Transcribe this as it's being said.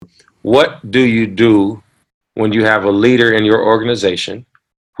What do you do when you have a leader in your organization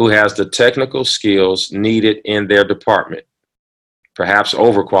who has the technical skills needed in their department, perhaps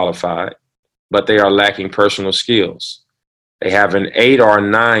overqualified, but they are lacking personal skills? They have an 8 or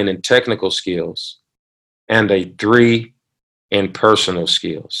 9 in technical skills and a 3 in personal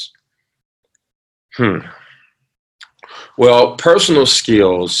skills. Hmm. Well, personal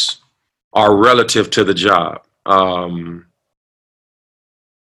skills are relative to the job.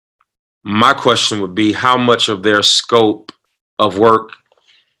 My question would be how much of their scope of work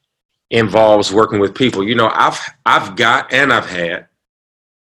involves working with people. You know, I've got and I've had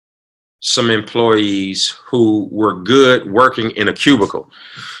some employees who were good working in a cubicle,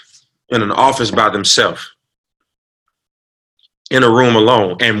 in an office by themselves, in a room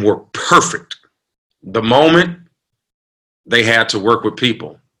alone, and were perfect. The moment they had to work with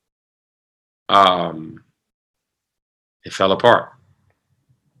people, um, it fell apart.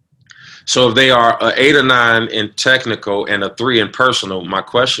 So if they are an 8 or 9 in technical and a 3 in personal, my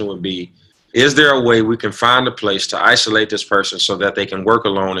question would be, is there a way we can find a place to isolate this person so that they can work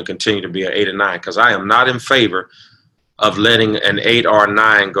alone and continue to be an 8 or 9? Because I am not in favor of letting an 8 or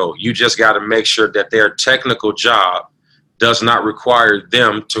 9 go. You just got to make sure that their technical job does not require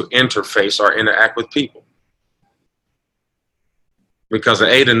them to interface or interact with people. Because an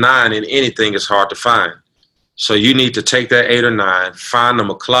 8 or 9 in anything is hard to find. So you need to take that 8 or 9, find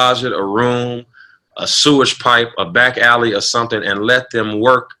them a closet, a room, a sewage pipe, a back alley or something, and let them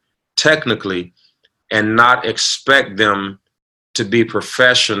work technically and not expect them to be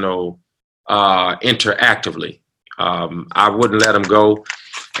professional interactively. I wouldn't let them go.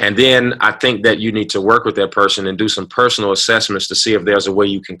 And then I think that you need to work with that person and do some personal assessments to see if there's a way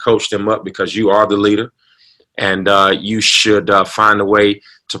you can coach them up because you are the leader. And you should find a way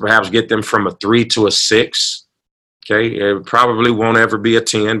to perhaps get them from a 3 to a 6. Okay, it probably won't ever be a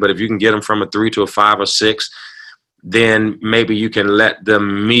 10, but if you can get them from a 3 to a 5 or 6, then maybe you can let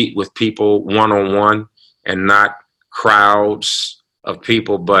them meet with people one-on-one and not crowds of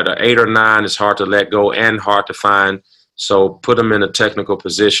people. But an 8 or 9 is hard to let go and hard to find. So put them in a technical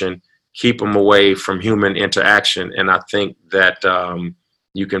position, keep them away from human interaction. And I think that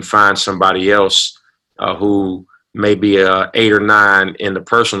you can find somebody else who may be a 8 or 9 in the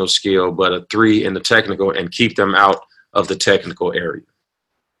personal skill, but a 3 in the technical, and keep them out of the technical area.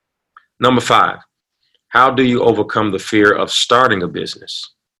 Number 5, how do you overcome the fear of starting a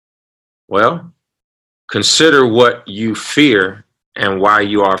business? Well, consider what you fear and why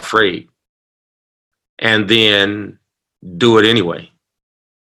you are afraid, and then do it anyway.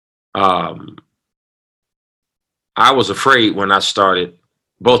 Um, I was afraid when I started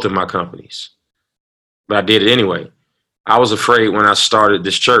both of my companies, but I did it anyway. I was afraid when I started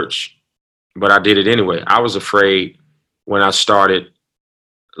this church, but I did it anyway. I was afraid when I started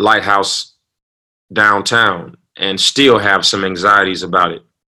Lighthouse downtown and still have some anxieties about it,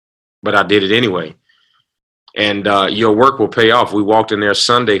 but I did it anyway. And your work will pay off. We walked in there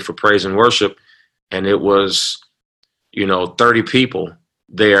Sunday for praise and worship, and it was, 30 people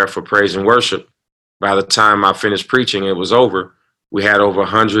there for praise and worship. By the time I finished preaching, it was over. We had over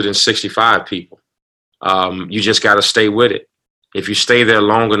 165 people. You just got to stay with it. If you stay there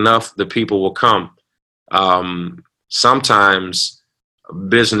long enough, the people will come. Sometimes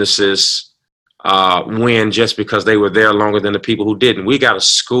businesses win just because they were there longer than the people who didn't. We got a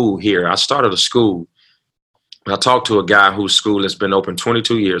school here. I started a school. I talked to a guy whose school has been open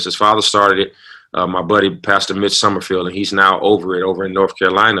 22 years. His father started it, my buddy, Pastor Mitch Summerfield, and he's now over it over in North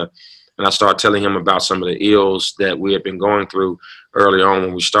Carolina. And I started telling him about some of the ills that we had been going through early on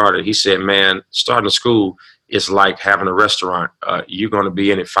when we started. He said, man, starting a school is like having a restaurant. You're going to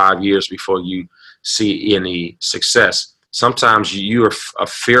be in it 5 years before you see any success. Sometimes you are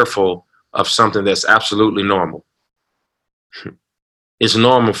fearful of something that's absolutely normal. It's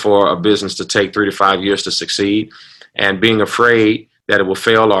normal for a business to take 3 to 5 years to succeed, and being afraid that it will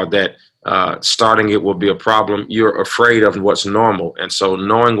fail or that starting it will be a problem, you're afraid of what's normal. And so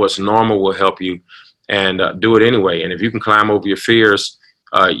knowing what's normal will help you, and do it anyway. And if you can climb over your fears,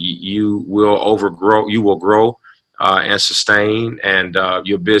 you will grow and sustain, and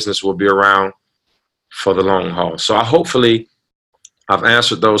your business will be around for the long haul. So hopefully I've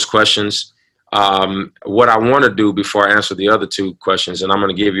answered those questions. What I want to do before I answer the other 2 questions, and I'm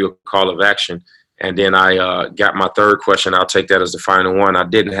going to give you a call of action, and then I got my 3rd question. I'll take that as the final one. I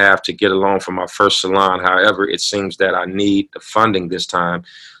didn't have to get a loan for my first salon. However, it seems that I need the funding this time.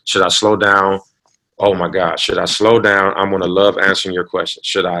 Should I slow down? Oh my God, should I slow down? I'm going to love answering your question.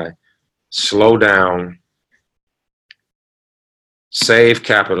 Should I slow down, save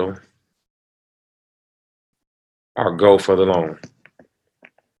capital, or go for the loan?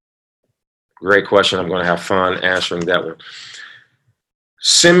 Great question. I'm going to have fun answering that one.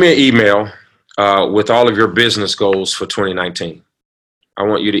 Send me an email with all of your business goals for 2019. I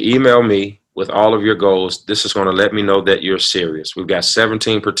want you to email me with all of your goals. This is going to let me know that you're serious. We've got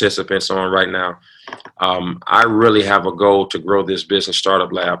 17 participants on right now. I really have a goal to grow this business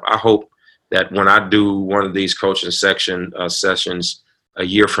startup lab. I hope that when I do one of these coaching sessions a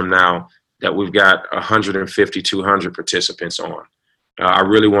year from now, that we've got 150, 200 participants on. I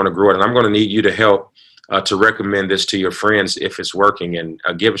really want to grow it, and I'm going to need you to help to recommend this to your friends if it's working, and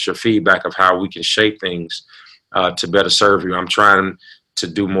give us your feedback of how we can shape things to better serve you. I'm trying to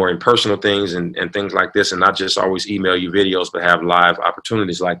do more impersonal things and things like this, and not just always email you videos, but have live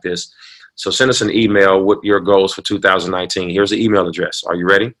opportunities like this. So send us an email with your goals for 2019. Here's the email address. Are you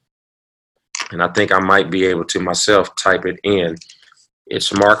ready? And I think I might be able to myself type it in.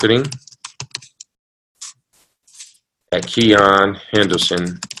 It's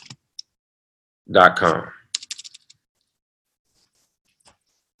marketing@KeonHenderson.com.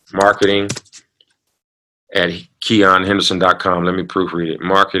 Marketing@KeonHenderson.com. Let me proofread it.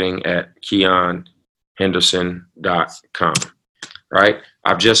 Marketing@KeonHenderson.com. Right?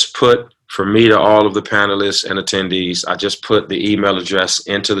 I've just put, for me, to all of the panelists and attendees, I just put the email address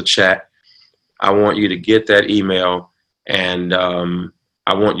into the chat. I want you to get that email, and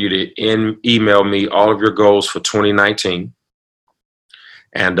I want you to email me all of your goals for 2019.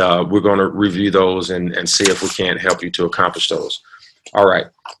 And we're going to review those and see if we can't help you to accomplish those. All right.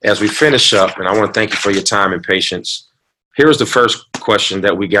 As we finish up, and I want to thank you for your time and patience, here's the first question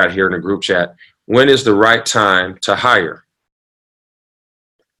that we got here in the group chat. When is the right time to hire?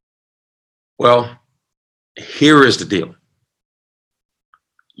 Well, here is the deal.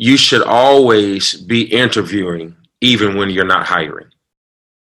 You should always be interviewing even when you're not hiring.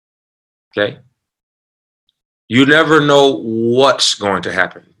 Okay? You never know what's going to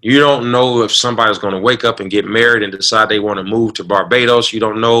happen. You don't know if somebody's going to wake up and get married and decide they want to move to Barbados. You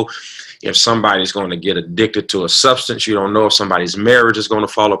don't know if somebody's going to get addicted to a substance. You don't know if somebody's marriage is going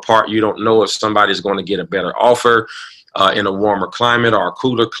to fall apart. You don't know if somebody's going to get a better offer in a warmer climate or a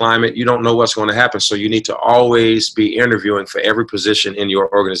cooler climate. You don't know what's going to happen. So you need to always be interviewing for every position in your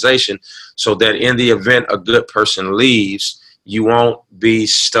organization so that in the event a good person leaves, you won't be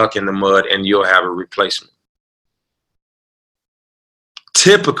stuck in the mud and you'll have a replacement.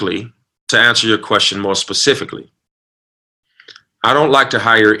 Typically, to answer your question more specifically, I don't like to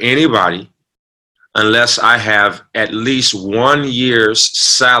hire anybody unless I have at least 1 year's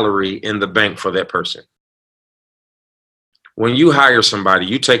salary in the bank for that person. When you hire somebody,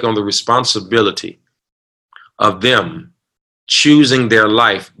 you take on the responsibility of them choosing their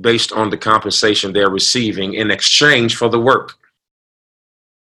life based on the compensation they're receiving in exchange for the work.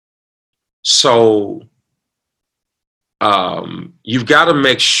 So you've got to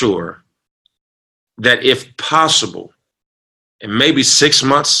make sure that if possible, and maybe 6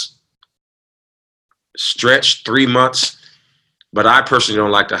 months, stretch 3 months, but I personally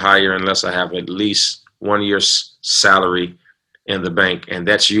don't like to hire unless I have at least 1 year's salary in the bank, and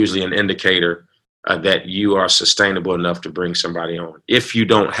that's usually an indicator that you are sustainable enough to bring somebody on. If you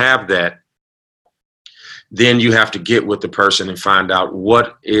don't have that, then you have to get with the person and find out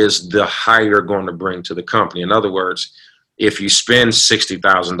what is the hire going to bring to the company. In other words, if you spend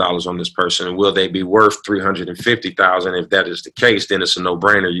 $60,000 on this person, will they be worth $350,000? If that is the case, then it's a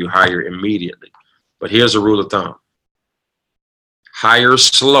no-brainer. You hire immediately. But here's a rule of thumb: hire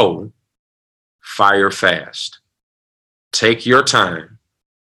slow, fire fast. Take your time.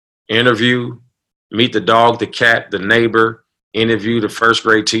 Interview, meet the dog, the cat, the neighbor. Interview the first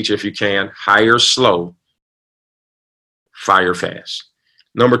grade teacher if you can. Hire slow, fire fast.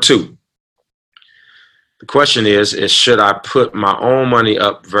 Number two, the question is should I put my own money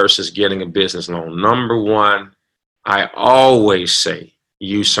up versus getting a business loan? Number one, I always say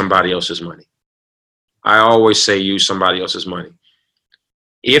use somebody else's money. I always say use somebody else's money.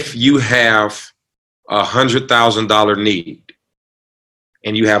 If you have $100,000 need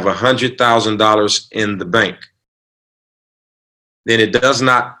and you have $100,000 in the bank, then it does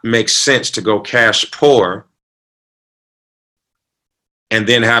not make sense to go cash poor and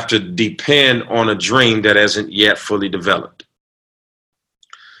then have to depend on a dream that hasn't yet fully developed.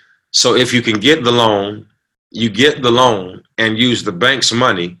 So if you can get the loan, you get the loan and use the bank's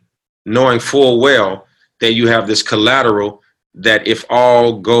money, knowing full well that you have this collateral that if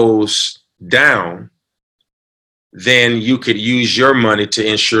all goes down, then you could use your money to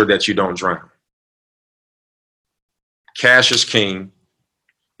ensure that you don't drown. Cash is king.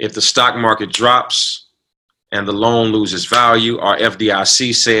 If the stock market drops and the loan loses value, our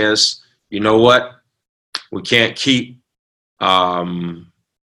FDIC says, you know what, we can't keep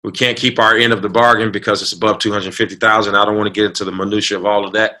We can't keep our end of the bargain because it's above 250,000. I don't want to get into the minutia of all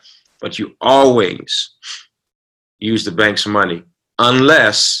of that, but you always use the bank's money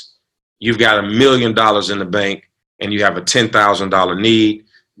unless you've got $1 million in the bank and you have a $10,000 need.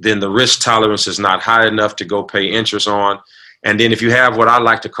 Then the risk tolerance is not high enough to go pay interest on. And then if you have what I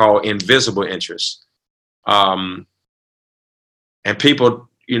like to call invisible interest, and people,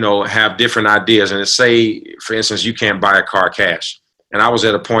 have different ideas. And say, for instance, you can't buy a car cash. And I was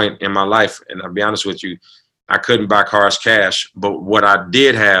at a point in my life, and I'll be honest with you, I couldn't buy cars cash. But what I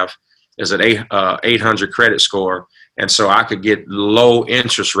did have is an 800 credit score. And so I could get low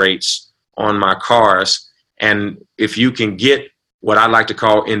interest rates on my cars. And if you can get what I like to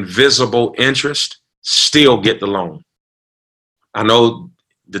call invisible interest, still get the loan. I know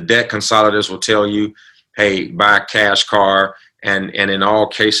the debt consolidators will tell you, hey, buy a cash car. And in all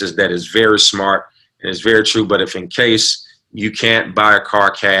cases, that is very smart and it's very true. But if in case you can't buy a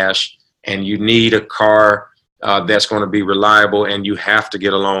car cash and you need a car that's going to be reliable and you have to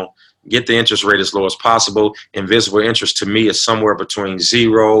get a loan, get the interest rate as low as possible. Invisible interest to me is somewhere between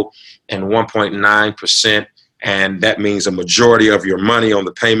 0 and 1.9%. And that means a majority of your money on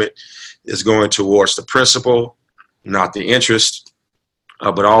the payment is going towards the principal, not the interest.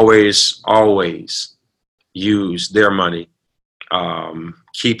 But always use their money.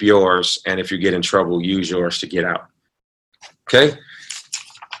 Keep yours. And if you get in trouble, use yours to get out. Okay.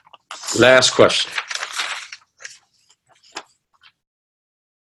 Last question.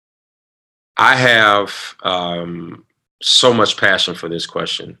 I have so much passion for this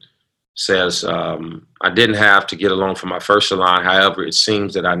question. Says, I didn't have to get a loan for my first salon. However, it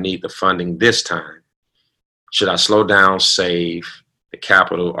seems that I need the funding this time. Should I slow down, save the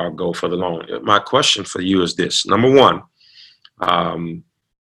capital, or go for the loan? My question for you is this. Number one,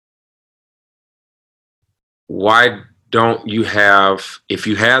 why don't you have, if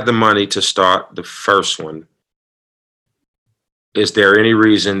you had the money to start the first one, is there any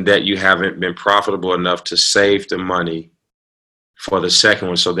reason that you haven't been profitable enough to save the money for the second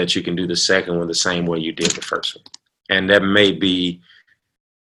one so that you can do the second one the same way you did the first one? And that may be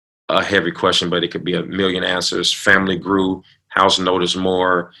a heavy question, but it could be a million answers. Family grew, house noticed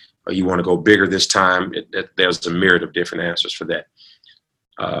more, or you want to go bigger this time. There's a myriad of different answers for that.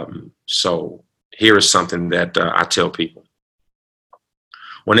 So here is something that I tell people.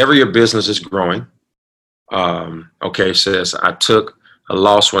 Whenever your business is growing, says I took a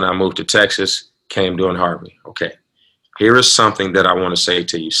loss when I moved to Texas, came doing Harvey. Okay. Here is something that I want to say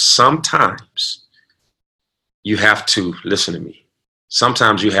to you. Sometimes you have to listen to me.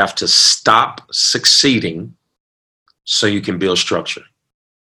 Sometimes you have to stop succeeding so you can build structure.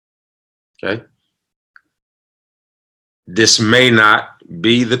 Okay. This may not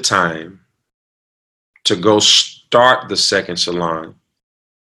be the time to go start the second salon.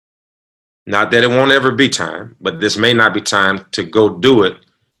 Not that it won't ever be time, but this may not be time to go do it,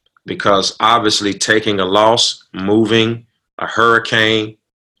 because obviously taking a loss, moving, a hurricane,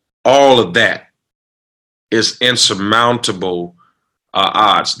 all of that is insurmountable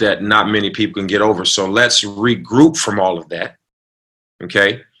odds that not many people can get over. So let's regroup from all of that,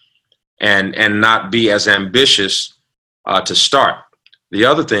 okay, and not be as ambitious to start. The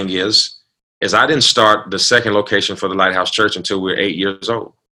other thing is I didn't start the second location for the Lighthouse Church until we were 8 years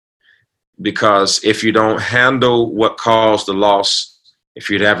old. Because if you don't handle what caused the loss, if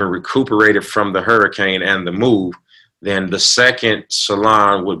you haven't recuperated from the hurricane and the move, then the second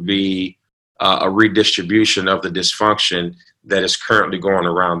salon would be a redistribution of the dysfunction that is currently going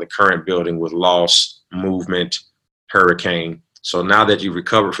around the current building with loss, movement, hurricane. So now that you've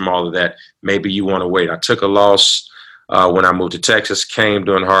recovered from all of that, maybe you want to wait. I took a loss when I moved to Texas, came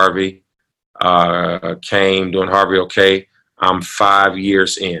during Harvey, okay. I'm 5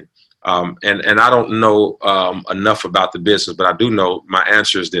 years in. And I don't know enough about the business, but I do know my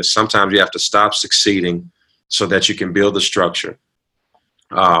answer is this. Sometimes you have to stop succeeding so that you can build the structure.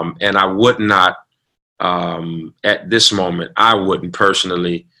 And I would not, at this moment, I wouldn't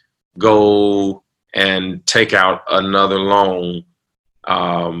personally go and take out another loan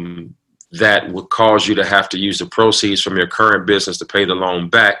that would cause you to have to use the proceeds from your current business to pay the loan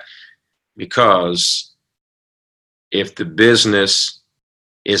back. Because if the business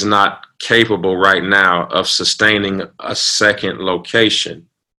is not capable right now of sustaining a second location,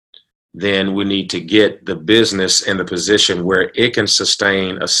 then we need to get the business in the position where it can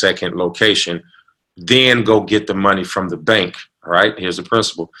sustain a second location, then go get the money from the bank. All right, here's the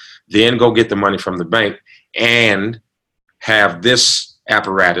principle. Then go get the money from the bank and have this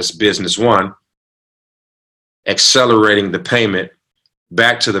apparatus, business one, accelerating the payment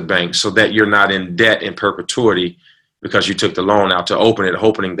back to the bank so that you're not in debt in perpetuity because you took the loan out to open it,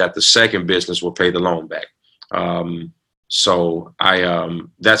 hoping that the second business will pay the loan back. So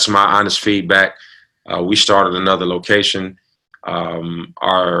that's my honest feedback. We started another location. One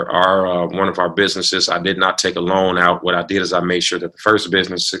of our businesses, I did not take a loan out. What I did is I made sure that the first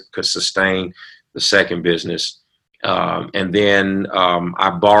business could sustain the second business. And then I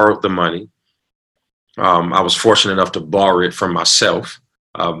borrowed the money. I was fortunate enough to borrow it from myself.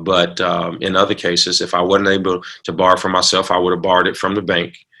 But in other cases, if I wasn't able to borrow from myself, I would have borrowed it from the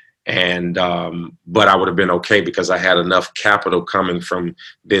bank. And but I would have been okay because I had enough capital coming from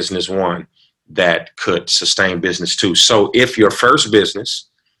business one that could sustain business two. So if your first business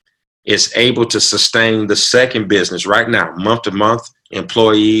is able to sustain the second business right now, month to month,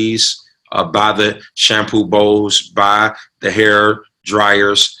 employees, buy the shampoo bowls, buy the hair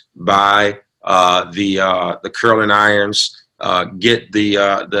dryers, buy the curling irons, get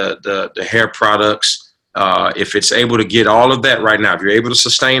the hair products. If it's able to get all of that right now, if you're able to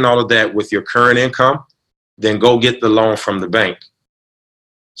sustain all of that with your current income, then go get the loan from the bank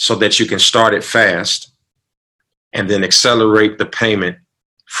so that you can start it fast and then accelerate the payment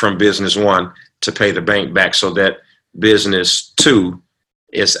from business one to pay the bank back so that business two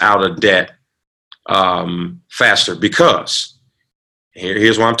is out of debt faster. Because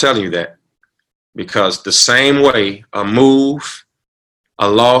here's why I'm telling you that. Because the same way a move, a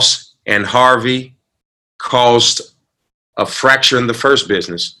loss, and Harvey caused a fracture in the first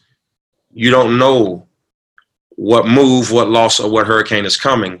business, you don't know what move, what loss, or what hurricane is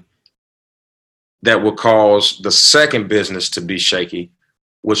coming that will cause the second business to be shaky,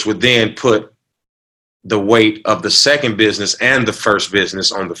 which would then put the weight of the second business and the first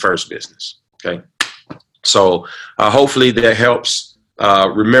business on the first business. Okay. So hopefully that helps.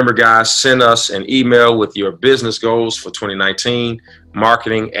 Remember, guys, send us an email with your business goals for 2019,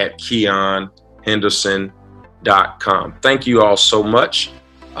 marketing@KeonHenderson.com. Thank you all so much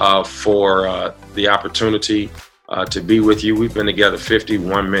for the opportunity to be with you. We've been together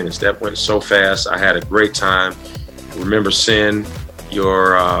 51 minutes. That went so fast. I had a great time. Remember, send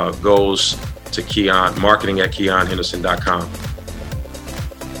your goals to Keon, marketing@KeonHenderson.com.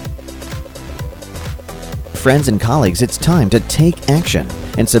 Friends and colleagues, it's time to take action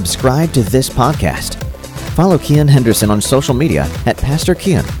and subscribe to this podcast. Follow Keon Henderson on social media at Pastor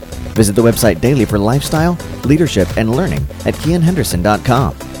Keon. Visit the website daily for lifestyle, leadership, and learning at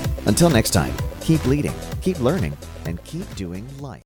KeonHenderson.com. Until next time, keep leading, keep learning, and keep doing life.